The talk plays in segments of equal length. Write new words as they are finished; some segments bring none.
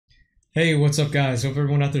Hey, what's up, guys? Hope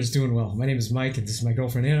everyone out there is doing well. My name is Mike, and this is my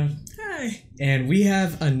girlfriend, Anna. Hi. And we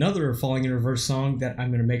have another Falling in Reverse song that I'm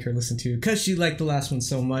going to make her listen to because she liked the last one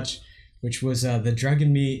so much, which was The Drug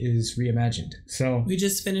in Me is Reimagined. So we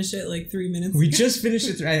just finished it like 3 minutes We ago. just finished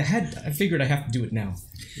it. I figured I have to do it now.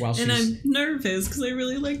 I'm nervous because I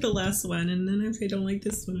really like the last one, and then if I don't like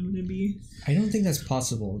this one, I'm going to be... I don't think that's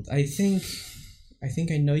possible. I think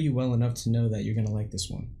I know you well enough to know that you're going to like this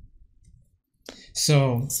one.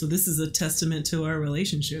 So this is a testament to our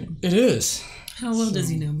relationship. It is. How well does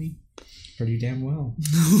he know me? Pretty damn well.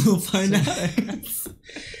 We'll find out, I guess.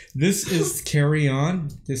 This is Carry On.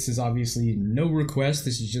 This is obviously no request.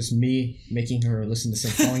 This is just me making her listen to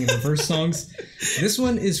some Falling in Reverse songs. This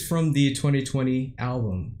one is from the 2020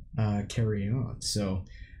 album, Carry On. So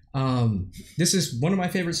this is one of my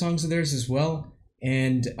favorite songs of theirs as well.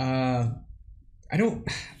 And I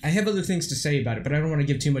have other things to say about it, but I don't want to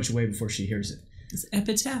give too much away before she hears it. It's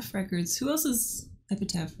Epitaph Records. Who else is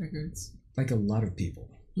Epitaph Records? Like a lot of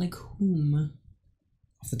people. Like whom?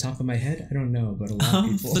 Off the top of my head, I don't know, but a lot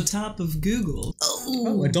of people. Off the top of Google.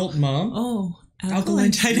 Oh, Adult Mom. Oh,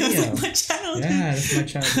 Alkaline Trio. Trio. That's like my childhood. Yeah, that's my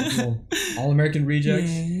childhood. All-American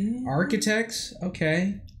Rejects. Yeah. Architects.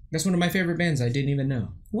 Okay. That's one of my favorite bands I didn't even know.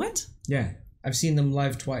 What? Yeah. I've seen them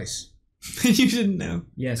live twice. You didn't know.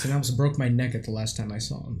 Yes, and I almost broke my neck at the last time I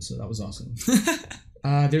saw them, so that was awesome.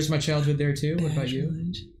 There's my childhood there too. What about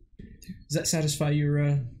you? Does that satisfy your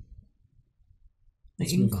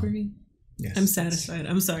inquiry? Yes. I'm satisfied.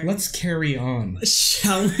 I'm sorry. Let's carry on.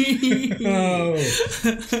 Shall we? Oh.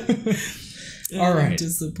 All right. I'm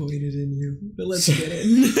disappointed in you, but let's get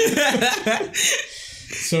in.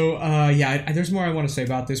 So, there's more I want to say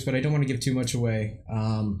about this, but I don't want to give too much away.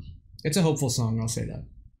 It's a hopeful song, I'll say that.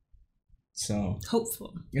 So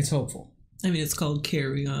hopeful. It's hopeful. I mean, it's called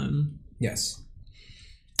Carry On. Yes.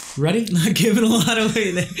 Ready? Not giving a lot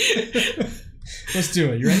away there. Let's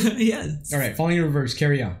do it. You ready? Yes. All right. Falling in Reverse.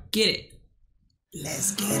 Carry On. Get it.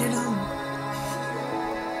 Let's get it on.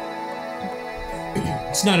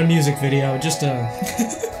 It's not a music video, just a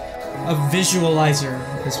visualizer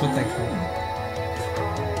is what they call it.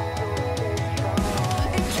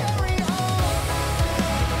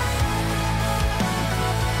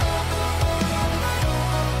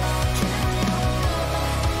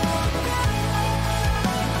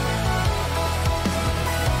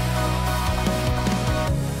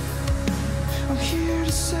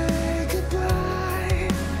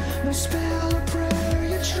 Spell a prayer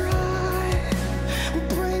you try will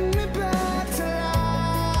bring me back to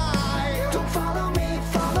life. Don't follow me,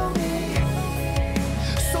 follow me.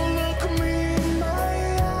 So look me in my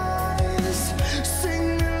eyes,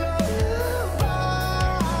 sing me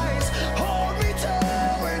lullabies, hold me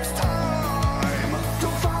till it's time.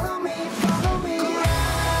 Don't follow me, follow me. Gravity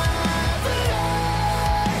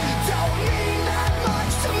don't mean that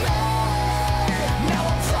much to me. Now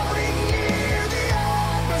I'm floating near the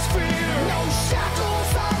atmosphere. No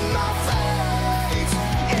shackles on my face,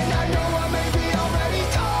 and I know I may be already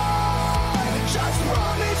gone. Just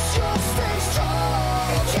promise you'll stay strong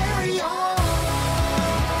and carry on.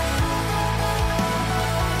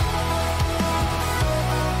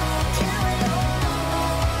 Carry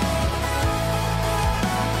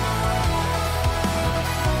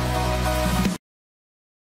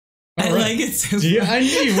I like it so much. I knew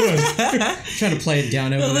you would. Trying to play it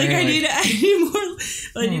down over like there. I need more.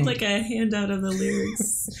 I need like a handout of the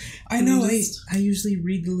lyrics. I know. I usually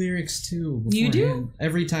read the lyrics too. You do?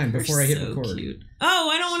 Every time before I hit record. Cute. Oh,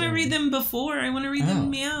 I don't want to read them before. I want to read them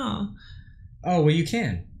meow. Oh, well, you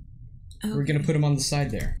can. Okay. We're gonna put them on the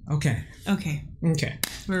side there. Okay. Okay.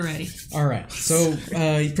 We're ready. All right. So,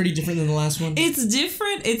 pretty different than the last one. It's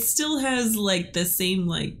different. It still has like the same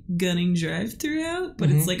like gunning drive throughout,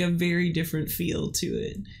 but it's like a very different feel to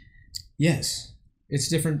it. Yes, it's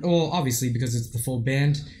different. Well, obviously because it's the full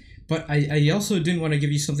band, but I also didn't want to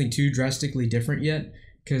give you something too drastically different yet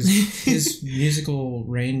because his musical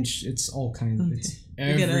range, it's all kinds of it's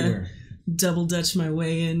everywhere. Double Dutch my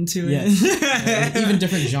way into it. Yes. Even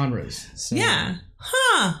different genres. So, yeah.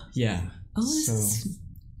 Huh. Yeah. Oh, this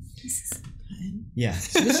is good. Yeah.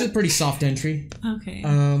 So this is a pretty soft entry. Okay.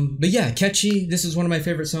 But yeah, catchy. This is one of my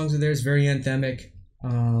favorite songs of theirs. Very anthemic.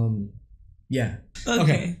 Yeah.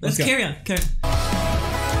 Okay. Let's carry on. Carry on.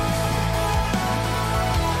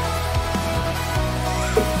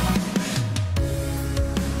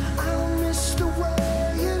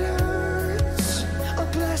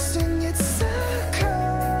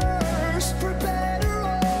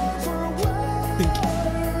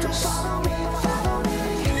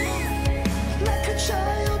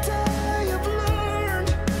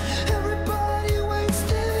 Everybody waits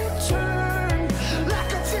their turn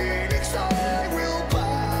like a phoenix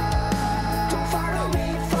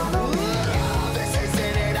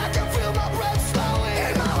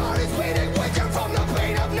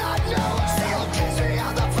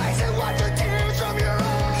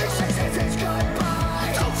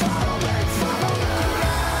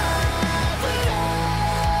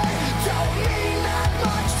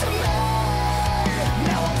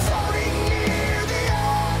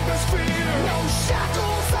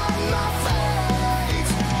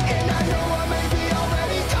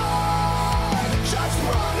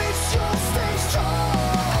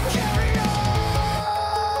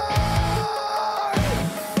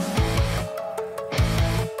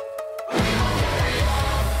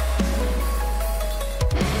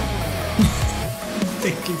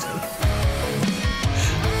Thank you.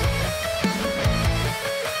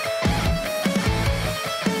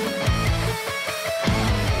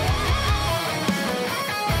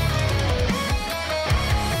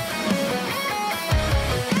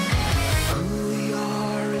 Who we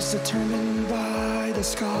are is determined by the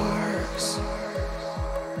scars.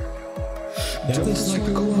 That was like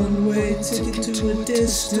a one-way ticket to a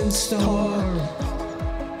distant star. All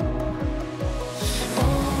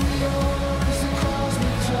we are is a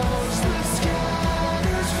cosmic dose that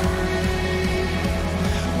scatters free.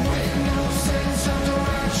 With no sense of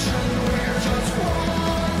direction, we're just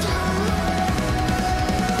wandering.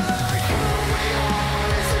 Who we are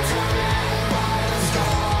is determined by the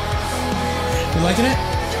scars. You liking it?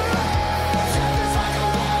 It's like a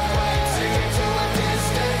one-way ticket to a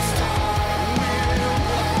distant star.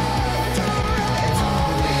 All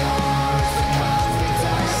we are is the cosmic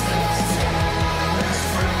dust that scatters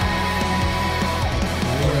free.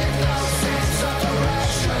 With no sense of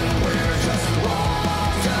direction, we're just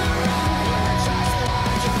wandering. We're just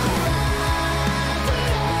watching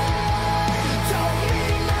gravity. Don't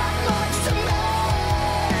mean that much to me.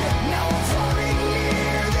 Now I'm floating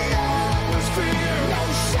near the atmosphere. No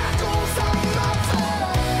shackles on my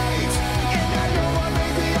feet. And I know I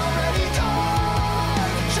may be already gone.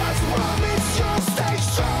 Just promise you'll stay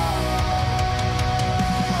strong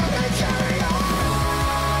and carry on.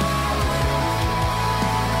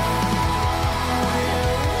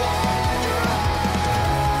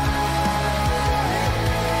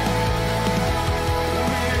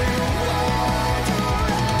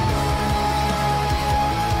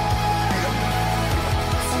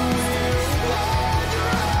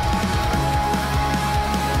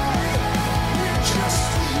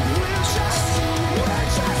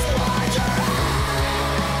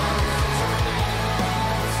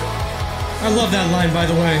 I love that line, by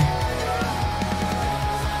the way.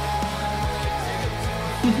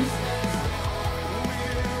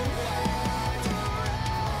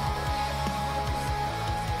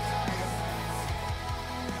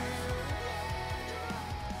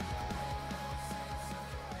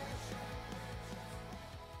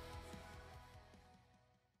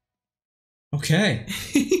 Okay.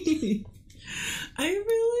 I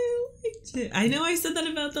really liked it. I know I said that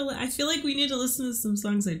about I feel like we need to listen to some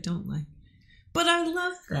songs I don't like. But I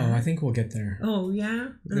love that. Oh, I think we'll get there. Oh, yeah?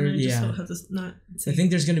 There- And I just yeah. don't have to not say I think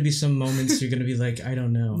there's going to be some moments you're going to be like, I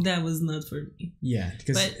don't know. that was not for me. Yeah,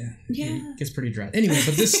 because But, yeah. it gets pretty dry. Anyway,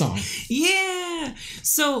 but this song. Yeah.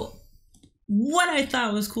 So what I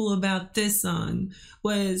thought was cool about this song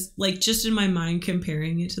was like just in my mind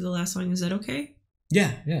comparing it to the last song. Is that okay?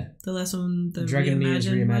 Yeah, yeah. The last one, the Dragon Me is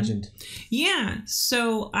reimagined one? reimagined. Yeah.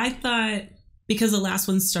 So I thought because the last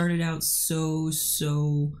one started out so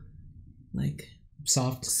like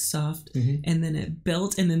Soft. soft, Mhm. and then it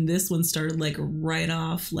built, and then this one started like right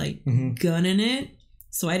off like Mhm. gunning it.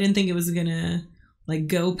 So I didn't think it was gonna like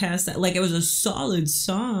go past that. Like it was a solid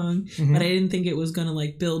song, Mhm. but I didn't think it was gonna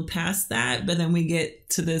like build past that. But then we get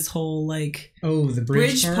to this whole like Oh, the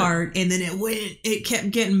bridge part, and then it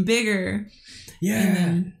kept getting bigger. Yeah. And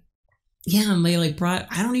then, yeah, and they like brought,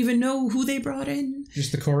 I don't even know who they brought in.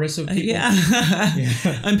 Just the chorus of people. Yeah.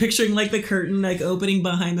 Yeah. I'm picturing like the curtain like opening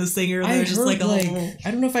behind the singer. I There's just heard, like a like, whole, I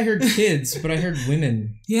don't know if I heard kids, but I heard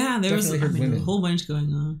women. yeah, there was definitely heard a women. whole bunch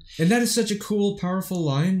going on. And that is such a cool, powerful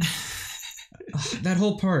line. That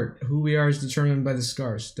whole part, who we are is determined by the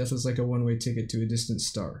scars. Death is like a one-way ticket to a distant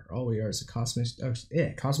star. All we are is a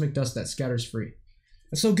cosmic dust that scatters free.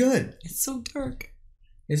 That's so good. It's so dark.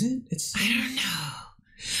 Is it? It's I don't know.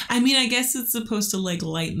 I mean, I guess it's supposed to like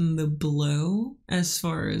lighten the blow as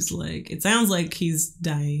far as like, it sounds like he's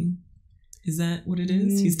dying. Is that what it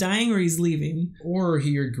is? He's dying or he's leaving? or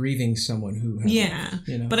you're grieving someone who has Yeah.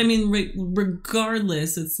 you know. But I mean,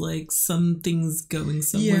 regardless, it's like something's going,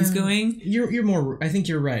 someone's going. You're more. I think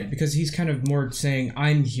you're right because he's kind of more saying,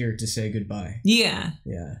 "I'm here to say goodbye." Yeah.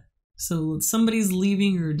 Yeah. So somebody's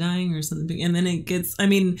leaving or dying or something. And then it gets, I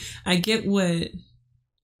mean, I get what,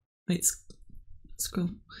 wait, scroll.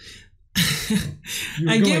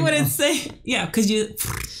 I get what it's saying. Yeah, because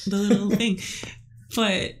the little thing.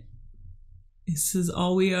 But it says,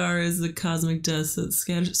 all we are is the cosmic dust that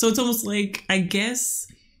scatters. So it's almost like, I guess,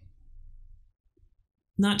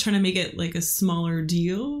 not trying to make it like a smaller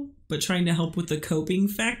deal, but trying to help with the coping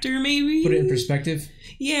factor, maybe. Put it in perspective.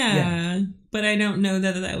 Yeah. But I don't know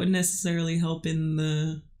that would necessarily help in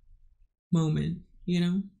the moment, you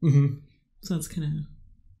know? Mm-hmm. So it's kind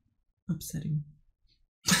of upsetting.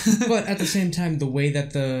 But at the same time, the way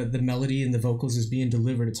that the melody and the vocals is being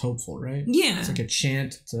delivered, it's hopeful, right? Yeah. It's like a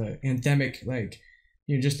chant. It's a anthemic, like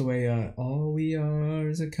You know, just the way all we are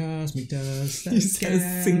is a cosmic dust. You just gotta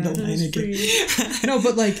sing the line again. No,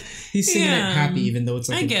 but like he's singing Yeah. it happy, even though it's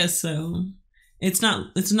like I guess so. It's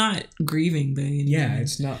not grieving by any yeah,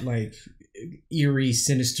 means. it's not like eerie,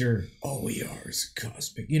 sinister. All we are is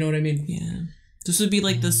cosmic. You know what I mean? Yeah. This would be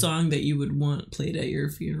like the song that you would want played at your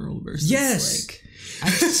funeral versus Yes! like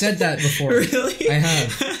I've said that before. Really? I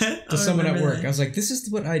have. To someone at work. That. I was like, this is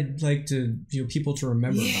what I'd like to people to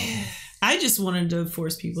remember about me. I just wanted to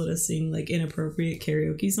force people to sing like inappropriate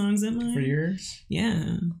karaoke songs at mine. For yours?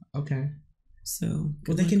 Yeah. Okay. So Well,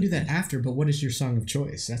 good they luck can do with that after, but what is your song of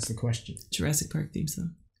choice? That's the question. Jurassic Park theme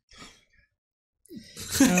song.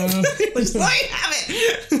 Let's Why have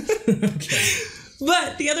it? Okay.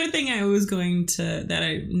 But the other thing that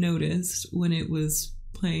I noticed when it was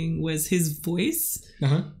playing was his voice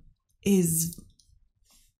Uh-huh. is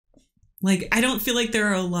like, I don't feel like there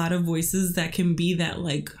are a lot of voices that can be that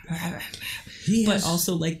like, but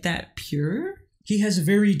also like that pure. He has a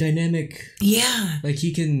very dynamic, Yeah. like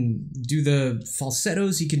he can do the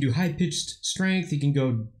falsettos, he can do high-pitched strength, he can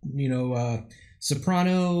go,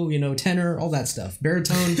 soprano, tenor, all that stuff,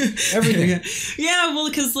 baritone, everything. Yeah, well,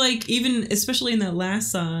 because like even especially in that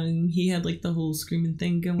last song, he had like the whole screaming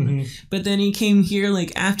thing going on. But then he came here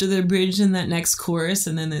like after the bridge in that next chorus,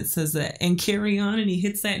 and then it says that and carry on, and he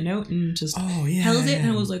hits that note and just held it, and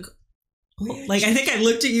I was like, like I think I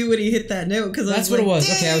looked at you when he hit that note because that's what it was.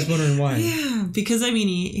 Okay, I was wondering why. Yeah, because I mean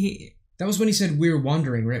he that was when he said we're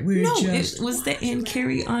wandering, right? it was the and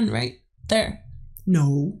carry on right there.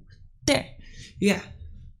 No, there. Yeah.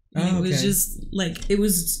 And it was just like, it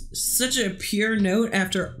was such a pure note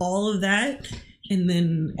after all of that. And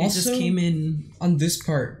then it just came in. On this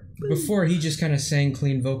part, before he just kind of sang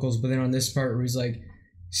clean vocals, but then on this part where he's like, he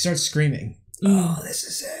starts screaming. Oh, this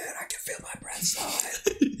is it. I can feel my breath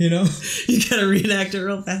slowing. You gotta reenact it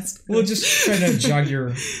real fast. Well, just trying to jog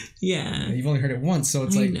your. Yeah. You've only heard it once, so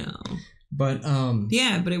it's I like. know. But,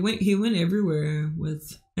 yeah, but he went everywhere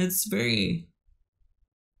with. It's very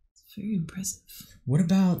impressive. What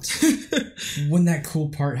about when that cool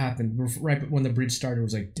part happened? Right when the bridge started, it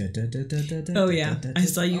was like. Oh yeah, I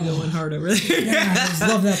saw you going hard over there. Yeah, I just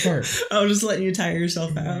love that part. I was just letting you tire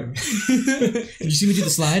yourself out. Did you see me do the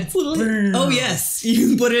slide? Oh yes,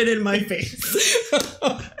 you put it in my face.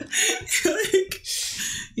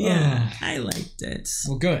 Yeah, I liked it.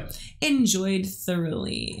 Well, good. Enjoyed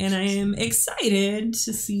thoroughly, and I am excited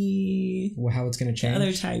to see how it's going to change.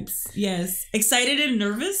 Other types. Yes, excited and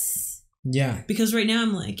nervous. Yeah, because right now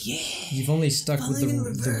I'm like, yeah. You've only stuck with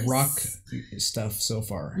the rock stuff so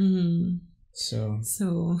far. So don't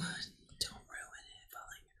ruin it.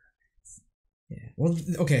 Falling in Reverse. Yeah. Well,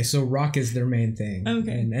 okay. So rock is their main thing.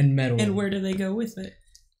 Okay. And metal. And where do they go with it?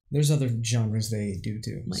 There's other genres they do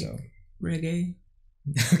too. Like so reggae.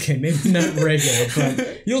 Okay, maybe not reggae,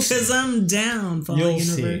 but you'll see. Because I'm down. Falling in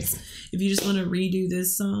Reverse. If you just want to redo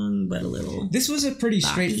this song, but a little. This was a pretty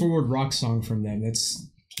straightforward rock song from them.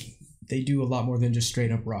 They do a lot more than just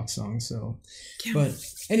straight up rock songs. So, yeah, but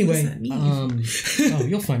anyway,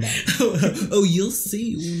 you'll find out. Oh, you'll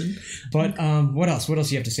see, woman. But what else? What else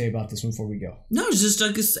do you have to say about this one before we go? No, it's just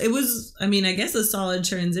like it was. I mean, I guess a solid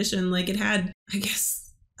transition. Like it had. I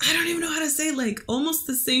guess I don't even know how to say. Like almost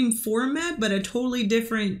the same format, but a totally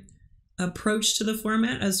different approach to the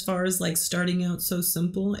format as far as like starting out so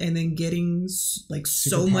simple and then getting like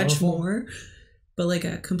so much more, but like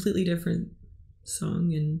a completely different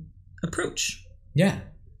song and approach. Yeah.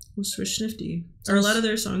 It was for Snifty. Are a lot of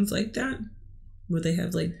their songs like that? Where they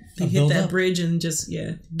have like they hit that bridge and just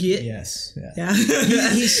get yes yeah.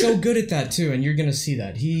 He's so good at that too, and you're gonna see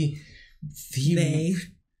that they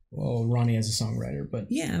well, Ronnie as a songwriter, but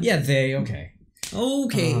they okay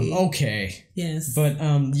yes, but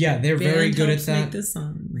they're very good at that. Make this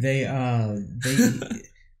song.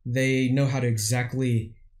 They know how to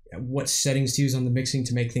exactly what settings to use on the mixing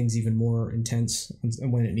to make things even more intense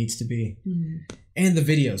when it needs to be. And the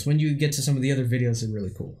videos, when you get to some of the other videos, are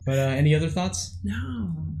really cool. But any other thoughts?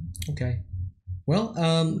 No. Okay. Well,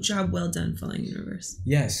 job well done, Falling in Reverse.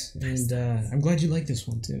 Yes, and I'm glad you like this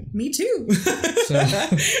one too. Me too. So,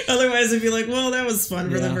 otherwise, I'd be like, well, that was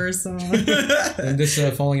fun for the first song. And this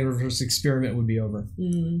Falling in Reverse experiment would be over.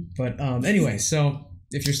 But anyway, so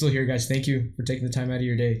if you're still here, guys, thank you for taking the time out of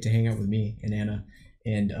your day to hang out with me and Anna.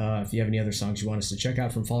 And if you have any other songs you want us to check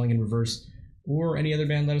out from Falling in Reverse or any other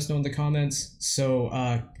band, let us know in the comments. So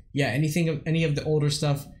any of the older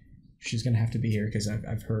stuff, she's gonna have to be here because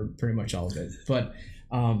I've heard pretty much all of it. But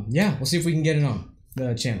we'll see if we can get it on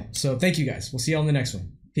the channel. So thank you guys. We'll see you all in the next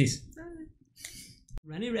one. Peace.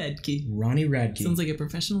 Ronnie Radke. Ronnie Radke. Sounds like a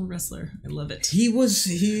professional wrestler. I love it. He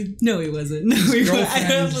No, he wasn't. No, he wasn't. I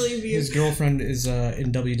don't believe you. His girlfriend is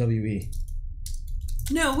in WWE.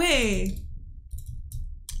 No way.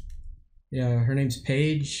 Yeah, her name's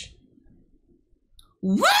Paige.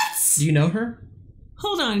 What? Do you know her?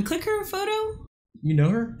 Hold on. Click her photo. You know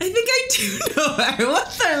her? I think I do know her. What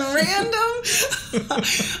the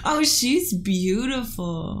random? Oh, she's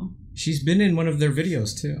beautiful. She's been in one of their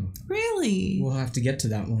videos too. Really? We'll have to get to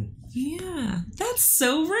that one. Yeah. That's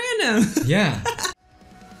so random. Yeah.